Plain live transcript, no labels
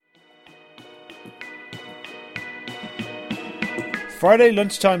Friday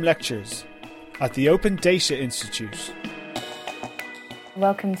lunchtime lectures at the Open Data Institute.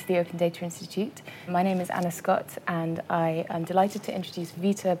 Welcome to the Open Data Institute. My name is Anna Scott and I am delighted to introduce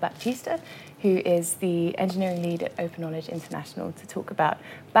Vita Baptista, who is the engineering lead at Open Knowledge International, to talk about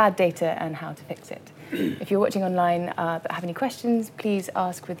bad data and how to fix it. If you're watching online but have any questions, please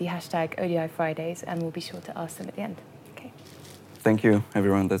ask with the hashtag ODI Fridays and we'll be sure to ask them at the end. Okay. Thank you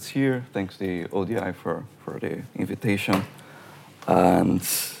everyone that's here. Thanks to the ODI for the invitation. And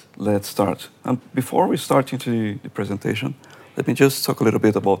let's start. Before we start into the presentation, let me just talk a little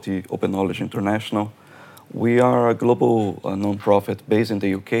bit about the Open Knowledge International. We are a global non-profit based in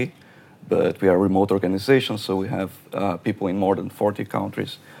the UK, but we are a remote organization, so we have people in more than 40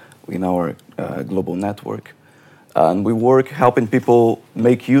 countries in our global network. And we work helping people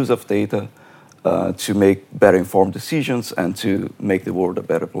make use of data to make better informed decisions and to make the world a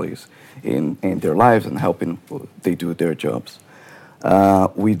better place in their lives and helping they do their jobs.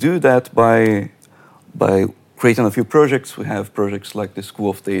 We do that by creating a few projects. We have projects like the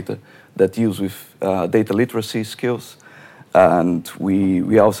School of Data that deals with data literacy skills. And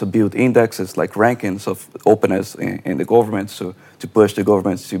we also build indexes like rankings of openness in the government, so to push the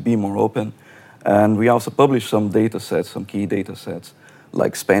governments to be more open. And we also publish some data sets, some key data sets,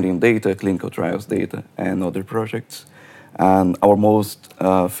 like spending data, clinical trials data, and other projects. And our most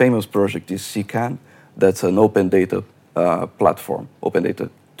famous project is CCAN. That's an open data platform, open data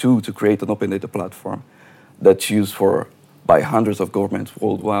tool to create an open data platform that's used by hundreds of governments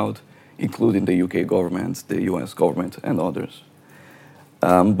worldwide, including the UK government, the US government, and others.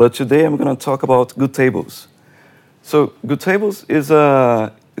 But today I'm going to talk about Good Tables. So Good Tables is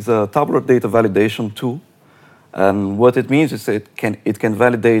a tabular data validation tool, and what it means is it can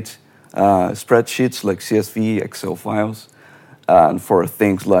validate spreadsheets like CSV, Excel files, and for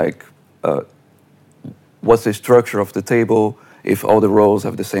things like what's the structure of the table, if all the rows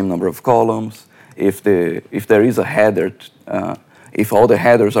have the same number of columns, if there is a header, if all the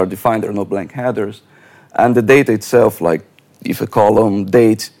headers are defined, there are no blank headers, and the data itself, like if a column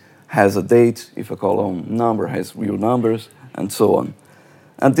date has a date, if a column number has real numbers, and so on.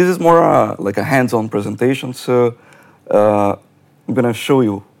 And this is more like a hands-on presentation, so I'm going to show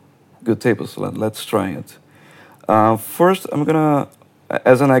you Good Tables. So let's try it. First,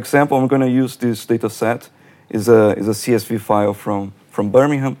 as an example, I'm going to use this data set. Is a CSV file from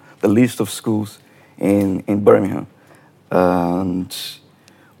Birmingham, the list of schools in Birmingham. And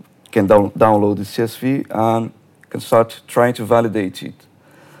can download the CSV and can start trying to validate it.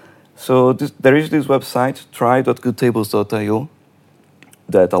 So there is this website, try.goodtables.io,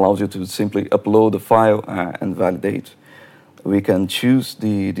 that allows you to simply upload the file and validate. We can choose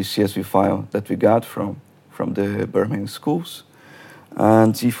the CSV file that we got from the Birmingham schools.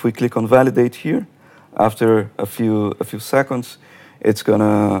 And if we click on validate here, after a few seconds, it's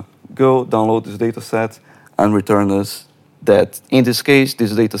gonna go download this data set and return us that in this case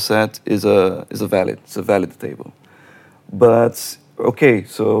this data set is a valid table. But okay,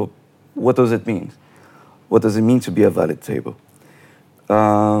 so what does it mean? What does it mean to be a valid table?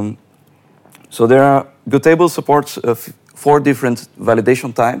 So Good Tables supports 4 different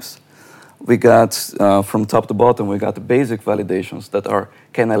validation types. We got, from top to bottom, we got the basic validations that are,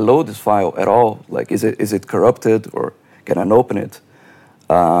 can I load this file at all? Like, is it corrupted or can I open it?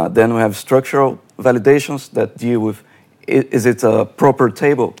 Then we have structural validations that deal with, is it a proper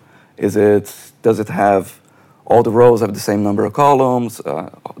table? Does it have, all the rows have the same number of columns?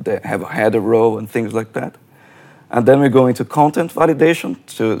 They have a header row and things like that. And then we go into content validation,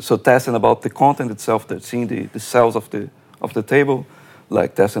 so testing about the content itself, that's in the cells of the table,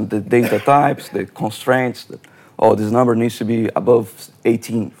 like testing the data types, the constraints, this number needs to be above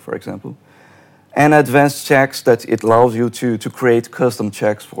 18, for example. And advanced checks that it allows you to create custom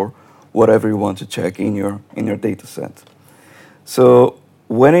checks for whatever you want to check in your data set. So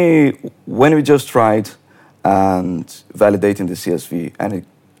when we just tried and validating the CSV and it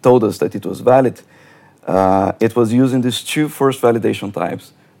told us that it was valid, it was using these 2 first validation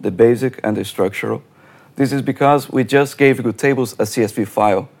types, the basic and the structural. This is because we just gave Good Tables a CSV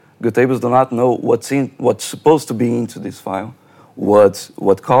file. Good Tables do not know what's supposed to be into this file,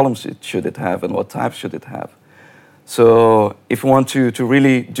 what columns should it have, and what types should it have. So if we want to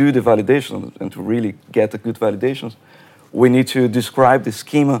really do the validation and to really get the good validations, we need to describe the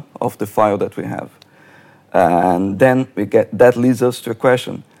schema of the file that we have. And then that leads us to a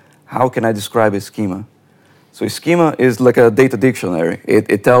question: how can I describe a schema? So a schema is like a data dictionary.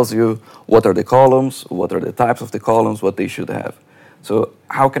 It tells you what are the columns, what are the types of the columns, what they should have. So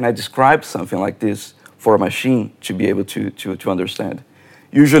how can I describe something like this for a machine to be able to understand?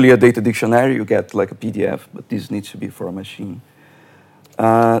 Usually a data dictionary, you get like a PDF, but this needs to be for a machine.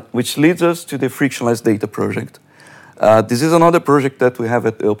 which leads us to the frictionless data project. This is another project that we have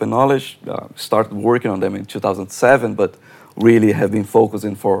at Open Knowledge. Started working on them in 2007, but really have been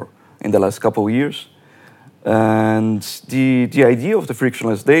focusing in the last couple of years. And the idea of the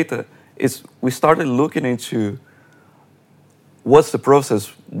frictionless data is we started looking into what's the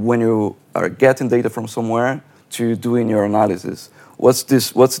process when you are getting data from somewhere to doing your analysis. What's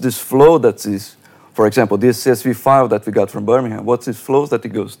this flow that is, for example, this CSV file that we got from Birmingham, what's this flows that it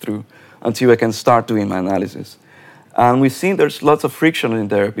goes through until I can start doing my analysis? And we've seen there's lots of friction in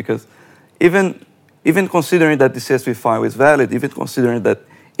there because even considering that the CSV file is valid, even considering that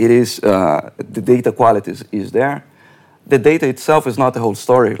it is the data quality is there, the data itself is not the whole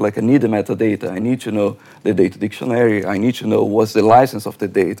story. Like I need the metadata, I need to know the data dictionary, I need to know what's the license of the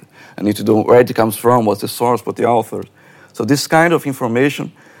data, I need to know where it comes from, what's the source, what the author. So this kind of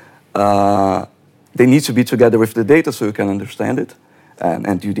information, they need to be together with the data so you can understand it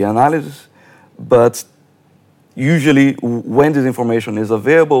and do the analysis. But usually, when this information is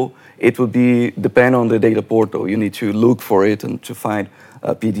available, it will be depend on the data portal. You need to look for it and to find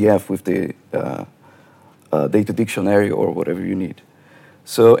a PDF with the data dictionary or whatever you need.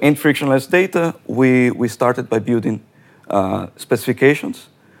 So in frictionless data, we started by building specifications.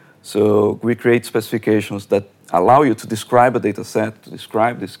 So we create specifications that allow you to describe a data set, to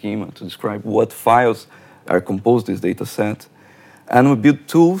describe the schema, to describe what files are composed this data set. And we build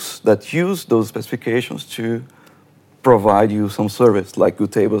tools that use those specifications to provide you some service, like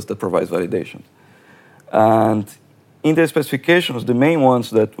good tables that provides validation. And in the specifications, the main ones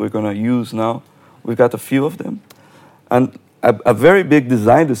that we're going to use now, we've got a few of them. And a very big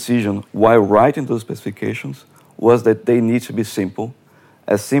design decision while writing those specifications was that they need to be simple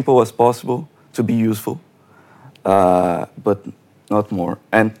as possible to be useful, but not more.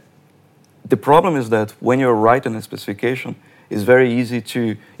 And the problem is that when you're writing a specification, it's very easy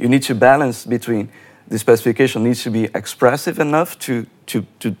you need to balance between the specification needs to be expressive enough to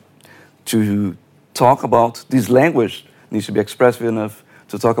talk about this language, needs to be expressive enough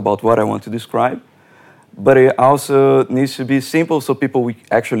to talk about what I want to describe, but it also needs to be simple so people will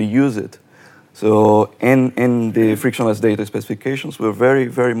actually use it. So in the frictionless data specifications, we're very,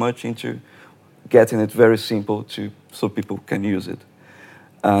 very much into getting it very simple so people can use it.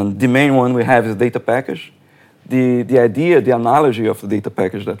 And the main one we have is data package. The idea, the analogy of the data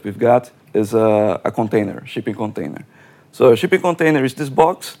package that we've got is a container, shipping container. So a shipping container is this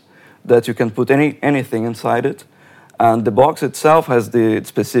box that you can put anything inside it. And the box itself has the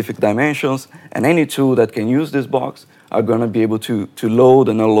specific dimensions, and any tool that can use this box are going to be able to load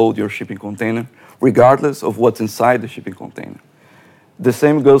and unload your shipping container, regardless of what's inside the shipping container. The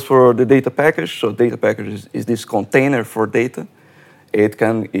same goes for the data package. So data package is this container for data.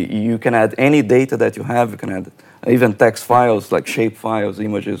 You can add any data that you have. You can add even text files like shape files,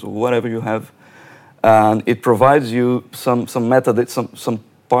 images, or whatever you have. And it provides you some metadata, some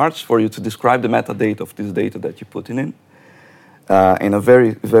parts for you to describe the metadata of this data that you put in a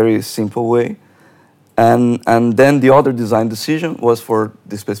very, very simple way. And then the other design decision was for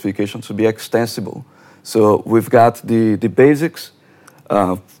the specification to be extensible. So we've got the basics.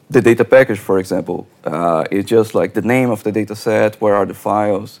 The data package, for example, is just like the name of the data set, where are the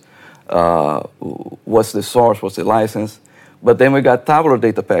files, what's the source, what's the license. But then we got tabular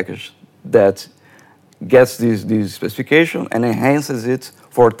data package that gets this specification and enhances it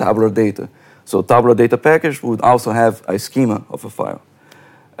for tabular data. So tabular data package would also have a schema of a file.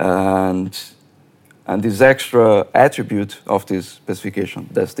 And this extra attribute of this specification,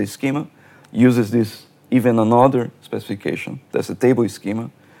 that's the schema, uses this even another specification, that's a table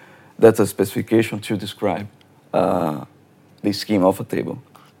schema, that's a specification to describe the schema of a table.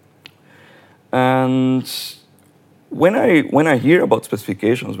 And when I hear about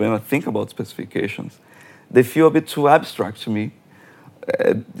specifications, when I think about specifications, they feel a bit too abstract to me.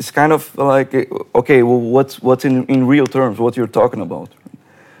 It's kind of like, okay, well, what's in real terms, what you're talking about?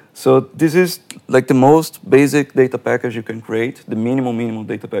 So this is like the most basic data package you can create, the minimal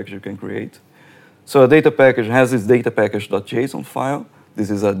data package you can create. So a data package has this data package.json file. This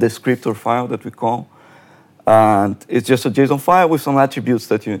is a descriptor file that we call. And it's just a JSON file with some attributes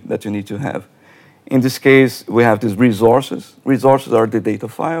that you need to have. In this case, we have these resources. Resources are the data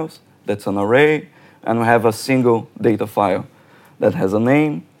files. That's an array. And we have a single data file that has a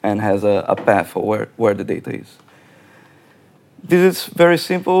name and has a path for where the data is. This is very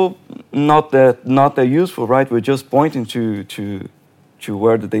simple, not that useful, right? We're just pointing to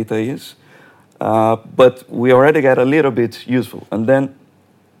where the data is. But we already get a little bit useful. And then,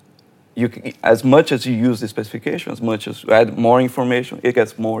 as much as you use the specification, as much as you add more information, it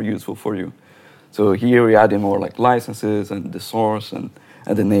gets more useful for you. So here we add in more like licenses and the source and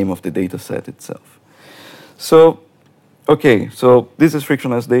the name of the data set itself. So, okay, so this is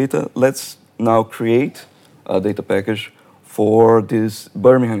frictionless data. Let's now create a data package for this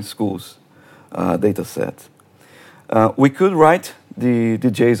Birmingham schools data set. We could write the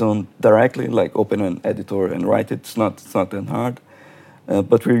JSON directly, like open an editor and write it. It's not that hard.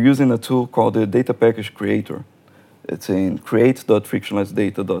 But we're using a tool called the data package creator. It's in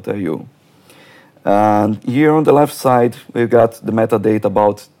create.frictionlessdata.io. And here on the left side, we've got the metadata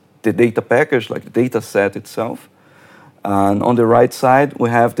about the data package, like the data set itself. And on the right side,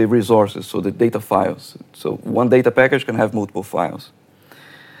 we have the resources, so the data files. So one data package can have multiple files.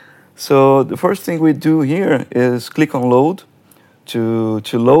 So the first thing we do here is click on load to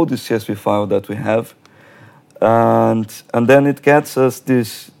load the CSV file that we have. And then it gets us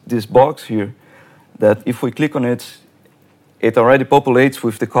this box here that if we click on it, it already populates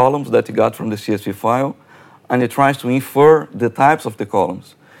with the columns that you got from the CSV file, and it tries to infer the types of the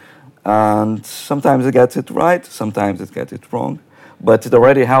columns. And sometimes it gets it right, sometimes it gets it wrong, but it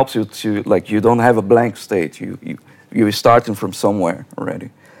already helps you to, like, you don't have a blank state. You're starting from somewhere already.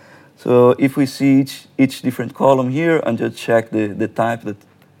 So if we see each different column here and just check the type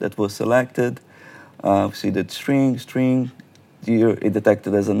that was selected, we see that string, here it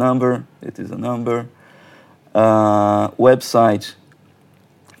detected as a number, it is a number. Website,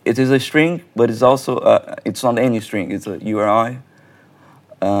 it is a string, but it's also, it's not any string, it's a URI.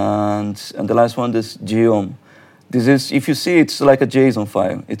 And the last one is geom. This is, if you see, it's like a JSON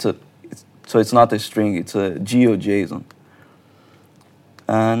file. So it's not a string, it's a GeoJSON.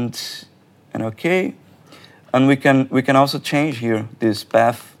 And okay. And we can also change here this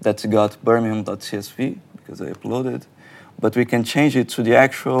path that's got birmingham.csv because I uploaded, but we can change it to the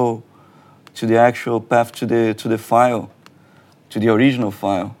actual path to the file, to the original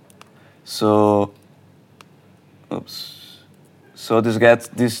file. So, oops. So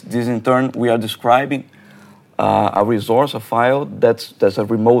this in turn we are describing a resource, a file that's a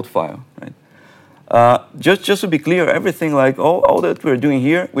remote file, right? Just to be clear, everything like all that we're doing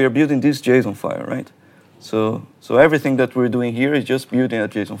here, we are building this JSON file, right? So everything that we're doing here is just building a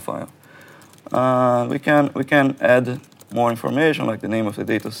JSON file. We can add more information like the name of the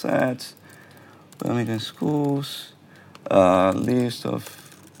data set, Birmingham schools, list of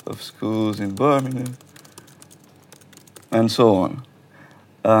schools in Birmingham, and so on.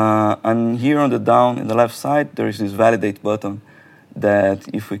 And here on the down in the left side, there is this validate button that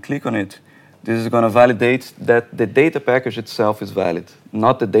if we click on it, this is going to validate that the data package itself is valid,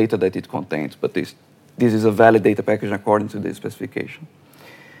 not the data that it contains, but this is a valid data package according to the specification.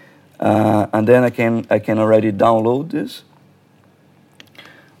 And then I can already download this,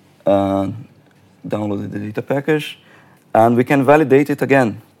 download the data package, and we can validate it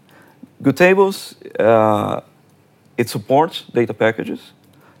again. Good Tables, it supports data packages.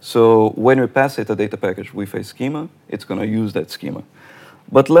 So when we pass it a data package with a schema, it's going to use that schema.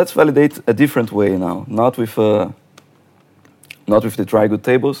 But let's validate a different way now, not with the try good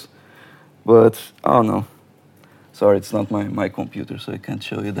tables, but oh no, sorry, it's not my computer, so I can't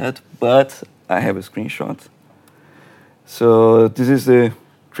show you that. But I have a screenshot. So this is the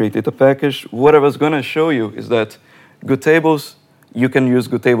create data package. What I was going to show you is that good tables, you can use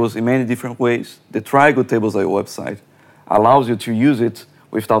good tables in many different ways. The try good tables website allows you to use it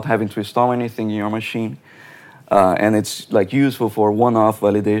without having to install anything in your machine. And it's like useful for one-off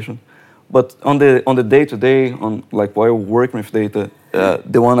validation. But on the day-to-day, on like while working with data,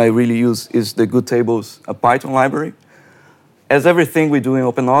 the one I really use is the Good Tables, a Python library. As everything we do in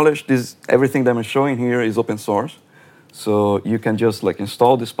Open Knowledge, everything that I'm showing here is open source. So you can just like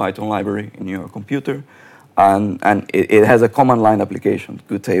install this Python library in your computer, and it has a command line application,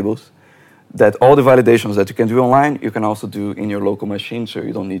 Good Tables, that all the validations that you can do online, you can also do in your local machine, so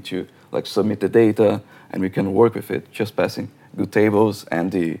you don't need to like submit the data, and we can work with it, just passing Good Tables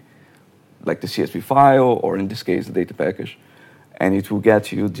and the CSV file, or in this case, the data package, and it will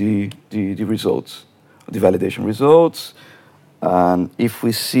get you the results, the validation results. And if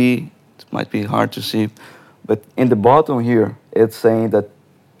we see, it might be hard to see, but in the bottom here, it's saying that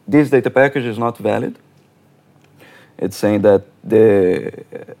this data package is not valid. It's saying that the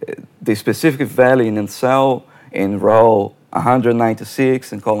specific value in cell in row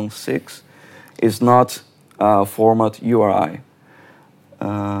 196 in column 6 is not format URI.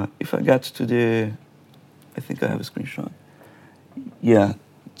 If I get to I think I have a screenshot. Yeah,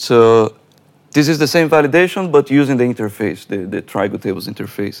 so this is the same validation, but using the interface, the try good tables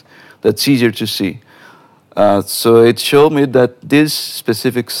interface. That's easier to see. So it showed me that this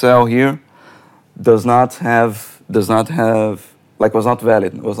specific cell here was not valid.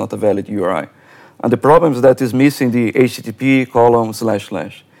 It was not a valid URI. And the problem is that it's missing the HTTP column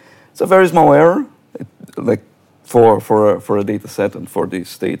 // It's a very small error, like for a data set and for the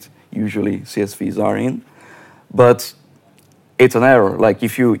state usually CSVs are in. But it's an error. Like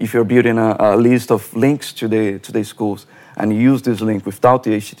if you're building a list of links to the schools and you use this link without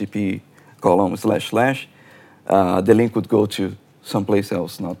the HTTP column // the link would go to someplace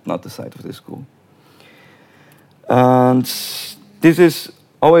else, not the site of the school. And this is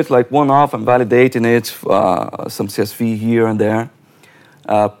always like one-off. I'm validating it, some CSV here and there.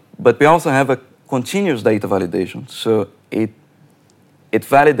 But we also have a continuous data validation. So it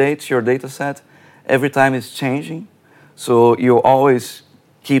validates your data set every time it's changing. So you always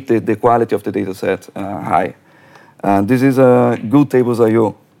keep the quality of the data set high. And this is a good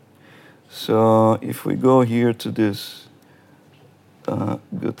tables.io. So if we go here to this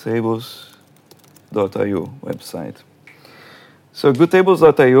goodtables.io website. So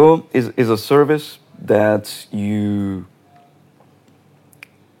goodtables.io is a service that you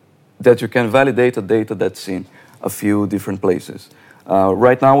can validate a data that's in a few different places.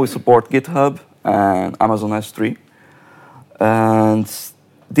 Right now we support GitHub and Amazon S3. And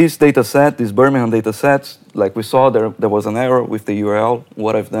this data set, this Birmingham data set, like we saw there was an error with the URL.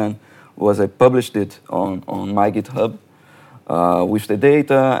 What I've done was I published it on my GitHub with the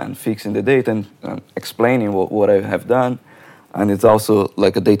data and fixing the data and explaining what I have done. And it's also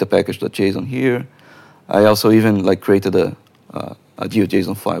like a data package.json here. I also even like created a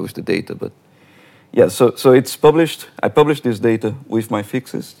GeoJSON file with the data. But yeah, so it's published. I published this data with my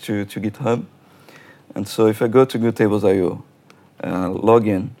fixes to GitHub. And so if I go to goodtables.io, log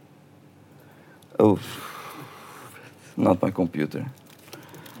in. Oh, not my computer.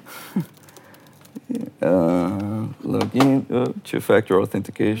 Log in, two-factor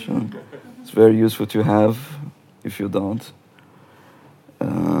authentication. It's very useful to have if you don't,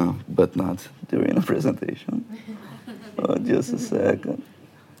 but not during a presentation. Oh, just a second.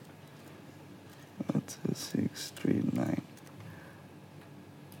 2639.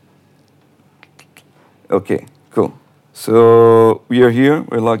 Okay, cool. So we are here,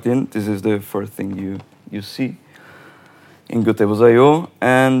 we're logged in. This is the first thing you see in goodtables.io.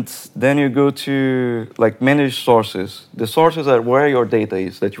 And then you go to like manage sources. The sources are where your data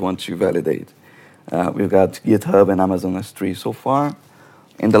is that you want to validate. We've got GitHub and Amazon S3 so far.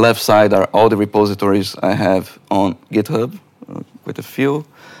 In the left side are all the repositories I have on GitHub, quite a few.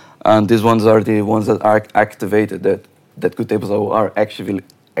 And these ones are the ones that are activated, that goodtables.io are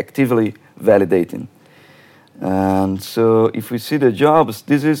actively validating. And so if we see the jobs,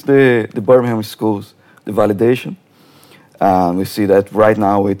 this is the Birmingham schools, the validation. We see that right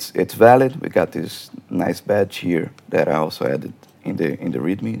now it's valid. We got this nice badge here that I also added in the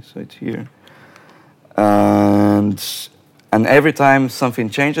README, so it's here. And every time something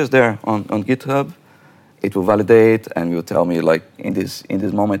changes there on GitHub, it will validate and will tell me like in this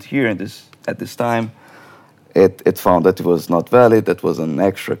moment here, at this time, it found that it was not valid. That was an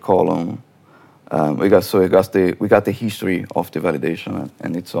extra column. We got the history of the validation,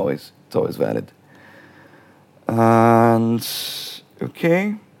 and it's always valid. And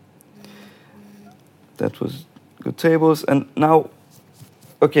okay, that was good tables. And now,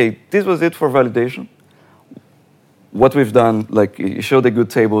 okay, this was it for validation. What we've done, like you show the good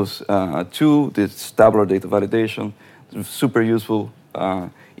tables tool, this tabular data validation, super useful,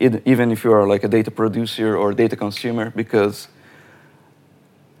 even if you are like a data producer or data consumer, because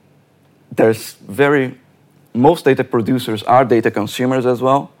most data producers are data consumers as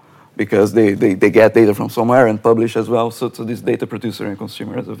well, because they get data from somewhere and publish as well. So this data producer and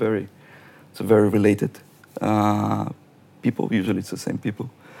consumer is a very related people. Usually it's the same people.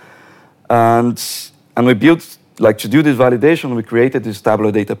 And we built, like to do this validation, we created this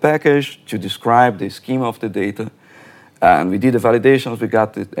tabular data package to describe the schema of the data. And we did the validations, we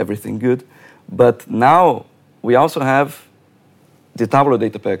got everything good. But now we also have the tabular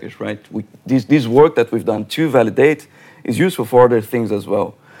data package, right? This work that we've done to validate is useful for other things as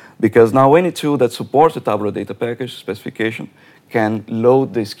well. Because now any tool that supports the tabular data package specification can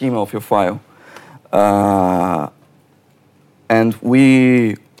load the schema of your file. And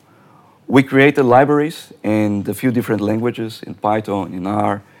we created libraries in a few different languages, in Python, in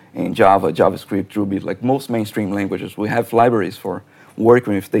R, in Java, JavaScript, Ruby, like most mainstream languages. We have libraries for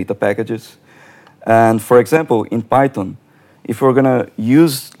working with data packages. And for example, in Python, if we're going to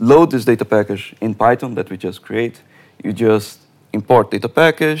load this data package in Python that we just create, you just import data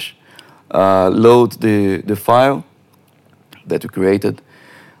package, load the file that we created.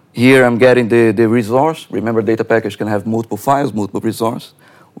 Here I'm getting the resource. Remember, data package can have multiple files, multiple resources.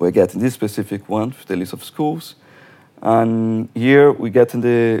 We're getting this specific one, the list of schools. And here we get in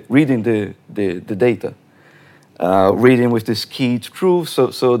the reading the data. Reading with this keyed true,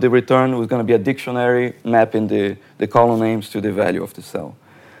 so the return was going to be a dictionary mapping the column names to the value of the cell.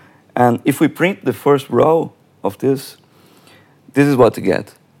 And if we print the first row of this is what you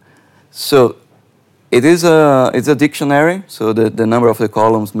get. So it's a dictionary, so the number of the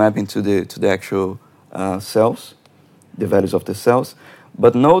columns mapping to the actual cells, the values of the cells.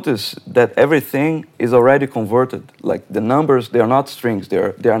 But notice that everything is already converted. Like the numbers, they are not strings, they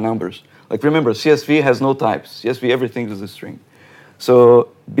are numbers. Like remember, CSV has no types. CSV, everything is a string. So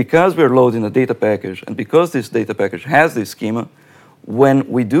because we're loading a data package, and because this data package has this schema, when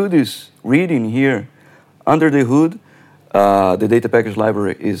we do this reading here, under the hood, the data package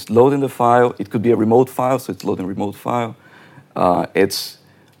library is loading the file. It could be a remote file, so it's loading a remote file. It's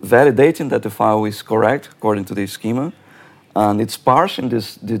validating that the file is correct according to the schema. And it's parsing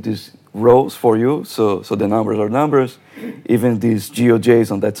these rows for you, so the numbers are numbers. Even these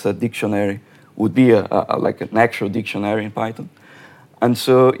GeoJSON, that's a dictionary, would be like an actual dictionary in Python. And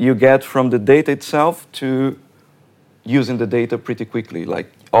so you get from the data itself to using the data pretty quickly. Like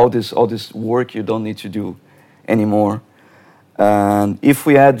all this work you don't need to do anymore. And if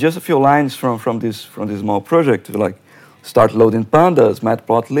we add just a few lines from this small project, like start loading pandas,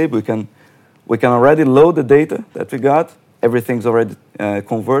 matplotlib, we can already load the data that we got. Everything's already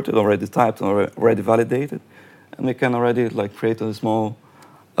converted, already typed, already validated, and we can already like create a small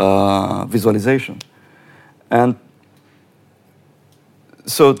visualization. And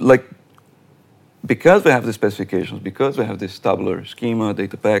so, like, because we have the specifications, because we have this tabular schema,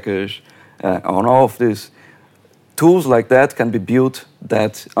 data package, on all of this, tools like that can be built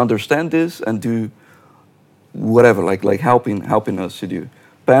that understand this and do whatever, like helping us to do.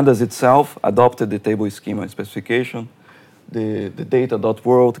 Pandas itself adopted the table schema specification. The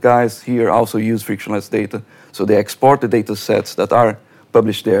data.world guys here also use frictionless data. So they export the data sets that are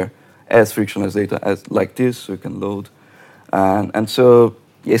published there as frictionless data, as like this, so you can load. And so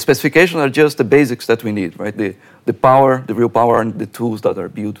specifications are just the basics that we need, right? The power, the real power, and the tools that are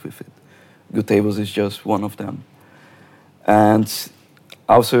built with it. Good Tables is just one of them. And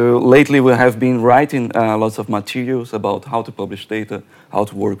also, lately we have been writing lots of materials about how to publish data, how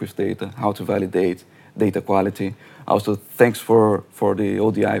to work with data, how to validate data quality. Also, thanks for the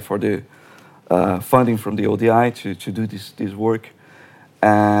ODI, for the funding from the ODI to do this work.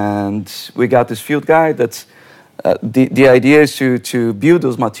 And we got this field guide that's, the idea is to build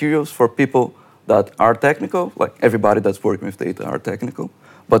those materials for people that are technical, like everybody that's working with data are technical,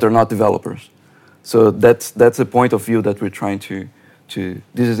 but they're not developers. So that's the point of view that we're trying to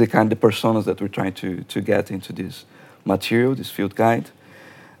this is the kind of personas that we're trying to get into this material, this field guide.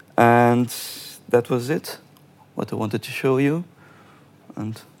 And that was it, what I wanted to show you.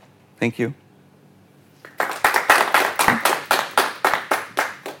 And thank you.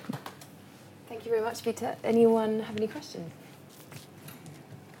 Thank you very much, Vita. Anyone have any questions?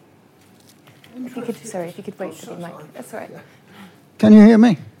 If you could wait for the mic. That's all right. Can you hear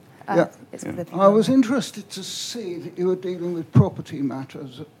me? Yeah. I was interested to see that you were dealing with property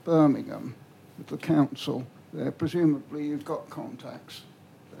matters at Birmingham with the council there. Presumably you've got contacts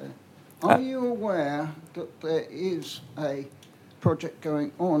there. Are you aware that there is a project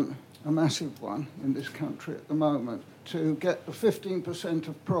going on, a massive one in this country at the moment, to get the 15%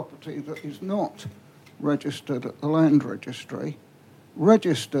 of property that is not registered at the land registry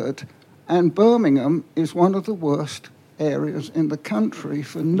registered? And Birmingham is one of the worst areas in the country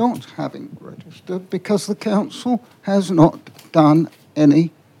for not having registered because the council has not done any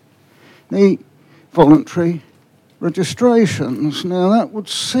voluntary registrations. Now, that would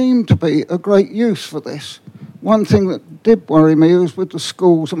seem to be a great use for this. One thing that did worry me was with the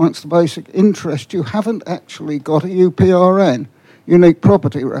schools, amongst the basic interest, you haven't actually got a UPRN, unique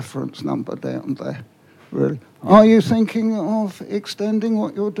property reference number, down there, really. Are you thinking of extending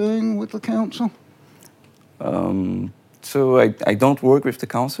what you're doing with the council? So I don't work with the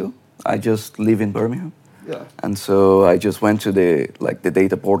council. I just live in Birmingham. Yeah. And so I just went to the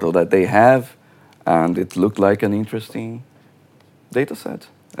data portal that they have, and it looked like an interesting data set,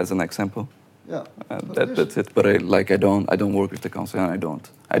 as an example. Yeah. That's it. But I don't work with the council, and I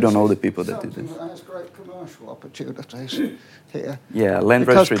don't know the people that did this. Something that has great commercial opportunities here. Yeah, land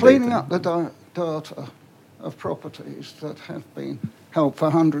because registry cleaning data. up the data of properties that have been held for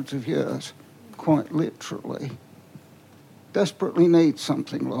hundreds of years, quite literally, desperately needs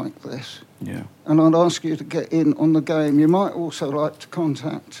something like this. Yeah. And I'd ask you to get in on the game. You might also like to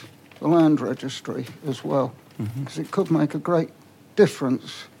contact the land registry as well, because it could make a great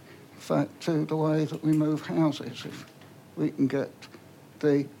difference, in fact, to the way that we move houses if we can get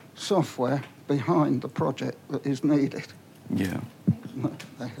the software behind the project that is needed. Yeah.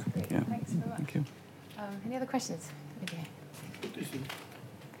 Great. Yeah. Thanks very much. Thank you. Any other questions? Okay.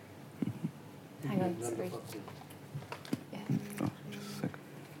 Hang on, sorry. Yeah. Oh, just a second.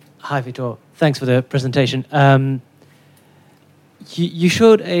 Hi, Vitor. Thanks for the presentation. You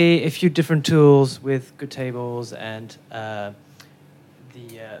showed a few different tools with good tables and the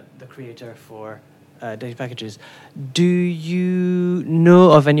creator for data packages. Do you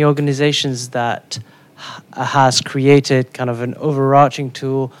know of any organizations that has created kind of an overarching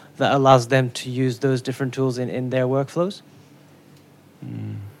tool that allows them to use those different tools in their workflows?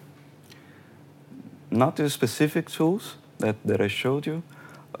 Not the specific tools that I showed you,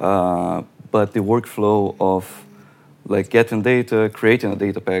 but the workflow of like getting data, creating a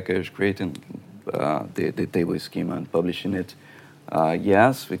data package, creating the table schema and publishing it.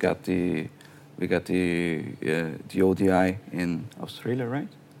 Yes, we got the ODI in Australia, right?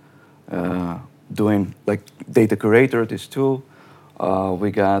 Doing like data curator, this tool.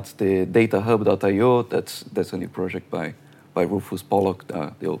 We got the datahub.io. That's a new project by Rufus Pollock,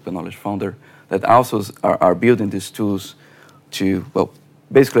 the Open Knowledge founder, that also are building these tools to, well,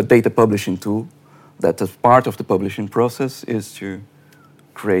 basically a data publishing tool that as part of the publishing process is to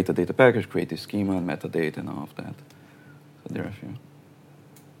create a data package, create the schema and metadata and all of that. So there are a few.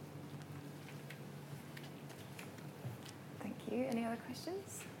 Thank you. Any other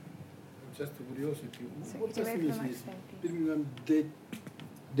questions? Just a curiosity. So What could you wait for the system is microphone, please? Birmingham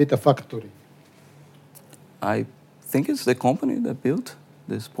Data Factory? I think it's the company that built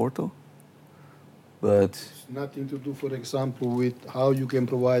this portal, but It's nothing to do, for example, with how you can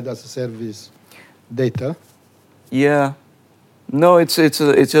provide as a service data. yeah, no, it's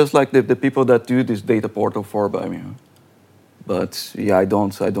just like the people that do this data portal for Birmingham. But yeah, I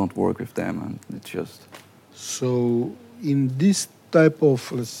don't work with them, and it's just So in this type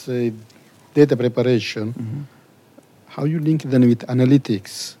of, let's say, data preparation, how you link them with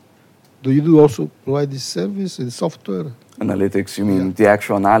analytics? Do you do also provide this service in software? analytics. You mean Yeah. the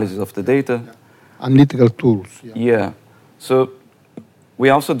actual analysis of the data? Analytical tools. Yeah. So we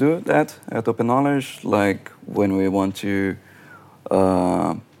also do that at Open Knowledge, like when we want to,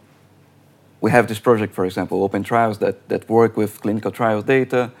 we have this project, for example, Open Trials, that work with clinical trials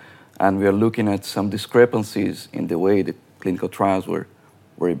data, and we are looking at some discrepancies in the way the clinical trials were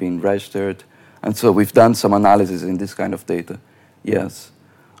being registered. And so we've done some analysis in this kind of data, yes.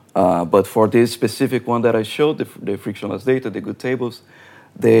 But for this specific one that I showed, the frictionless data, the good tables,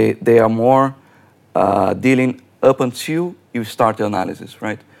 they are more dealing up until you start the analysis,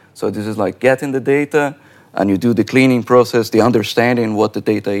 right? So this is like getting the data, and you do the cleaning process, the understanding what the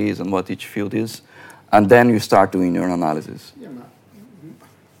data is and what each field is, and then you start doing your analysis. Yeah,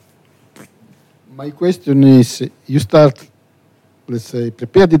 my question is, you start, let's say,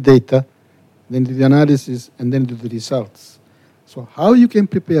 prepare the data, then do the analysis, and then do the results. So how you can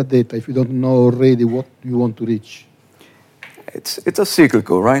prepare data if you don't know already what you want to reach? It's a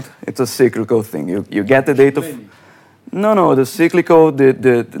cyclical, right? It's a cyclical thing. You get the data. No, the cyclical,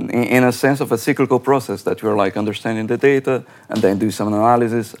 in a sense of a cyclical process that you're like understanding the data and then do some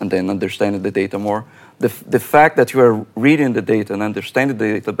analysis and then understanding the data more. The fact that you are reading the data and understanding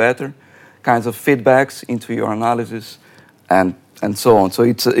the data better kinds of feedbacks into your analysis and so on. So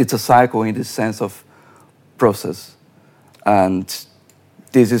it's a cycle in this sense of process. And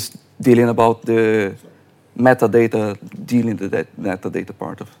this is dealing about the metadata, dealing the metadata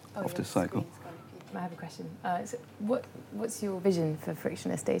part of this cycle. I have a question. So what's your vision for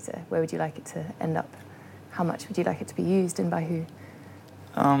frictionless data? Where would you like it to end up? How much would you like it to be used and by who?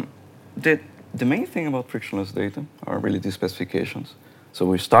 The main thing about frictionless data are really the specifications. So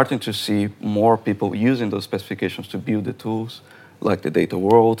we're starting to see more people using those specifications to build the tools, like the data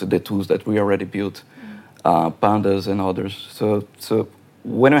world, the tools that we already built, pandas and others. So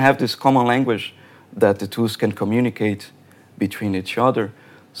when we have this common language that the tools can communicate between each other,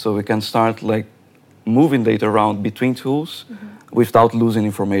 so we can start like moving data around between tools without losing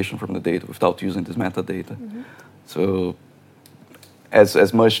information from the data, without using this metadata. So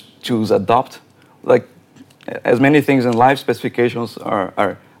as much tools adopt, like as many things in life, specifications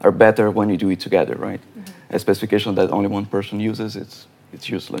are better when you do it together, right? A specification that only one person uses, it's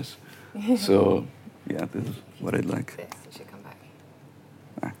useless. So yeah, this is what I'd like. This, it should come back.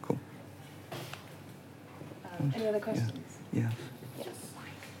 Cool. Any other questions? Yeah. Yes.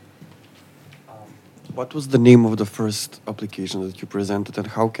 What was the name of the first application that you presented, and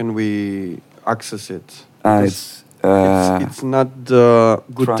how can we access it? It's not the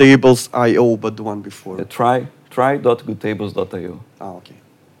GoodTables.io, but the one before. Try.goodtables.io. Okay.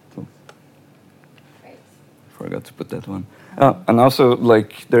 Cool. Great. Forgot to put that one. And also,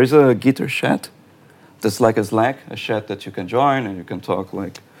 like, there is a Gitter chat. That's like a Slack, a chat that you can join and you can talk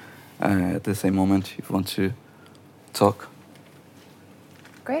like at the same moment if you want to talk.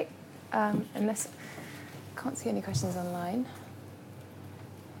 Great. Unless can't see any questions online.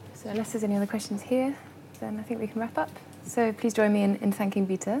 So unless there's any other questions here, then I think we can wrap up. So please join me in thanking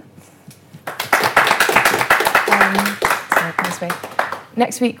Vita. This way.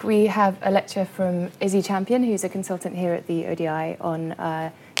 Next week we have a lecture from Izzy Champion, who's a consultant here at the ODI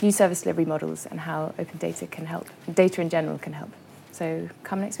on new service delivery models and how open data can help, data in general can help. So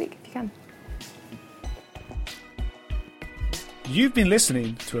come next week if you can. You've been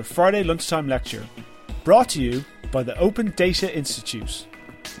listening to a Friday lunchtime lecture brought to you by the Open Data Institute.